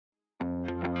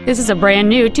This is a brand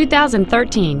new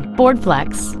 2013 Ford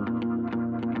Flex.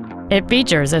 It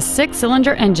features a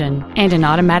 6-cylinder engine and an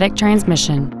automatic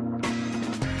transmission.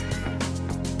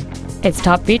 Its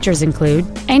top features include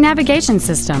a navigation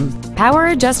system, power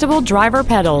adjustable driver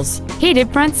pedals,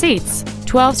 heated front seats,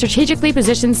 12 strategically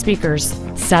positioned speakers,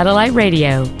 satellite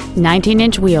radio,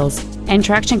 19-inch wheels, and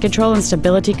traction control and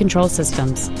stability control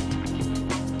systems.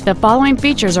 The following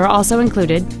features are also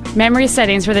included: memory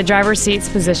settings for the driver's seat's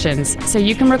positions, so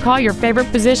you can recall your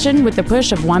favorite position with the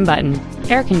push of one button,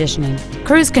 air conditioning,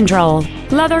 cruise control,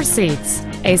 leather seats,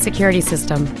 a security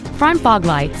system, front fog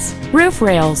lights, roof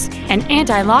rails, an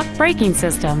anti-lock braking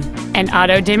system, an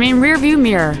auto-dimming rear-view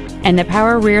mirror, and the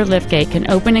power rear liftgate can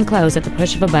open and close at the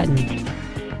push of a button.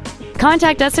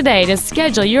 Contact us today to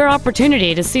schedule your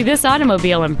opportunity to see this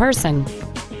automobile in person.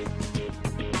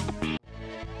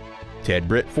 Ted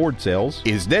Britt Ford Sales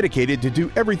is dedicated to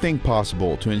do everything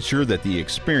possible to ensure that the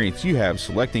experience you have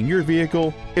selecting your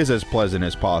vehicle is as pleasant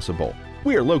as possible.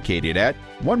 We are located at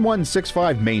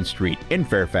 1165 Main Street in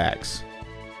Fairfax.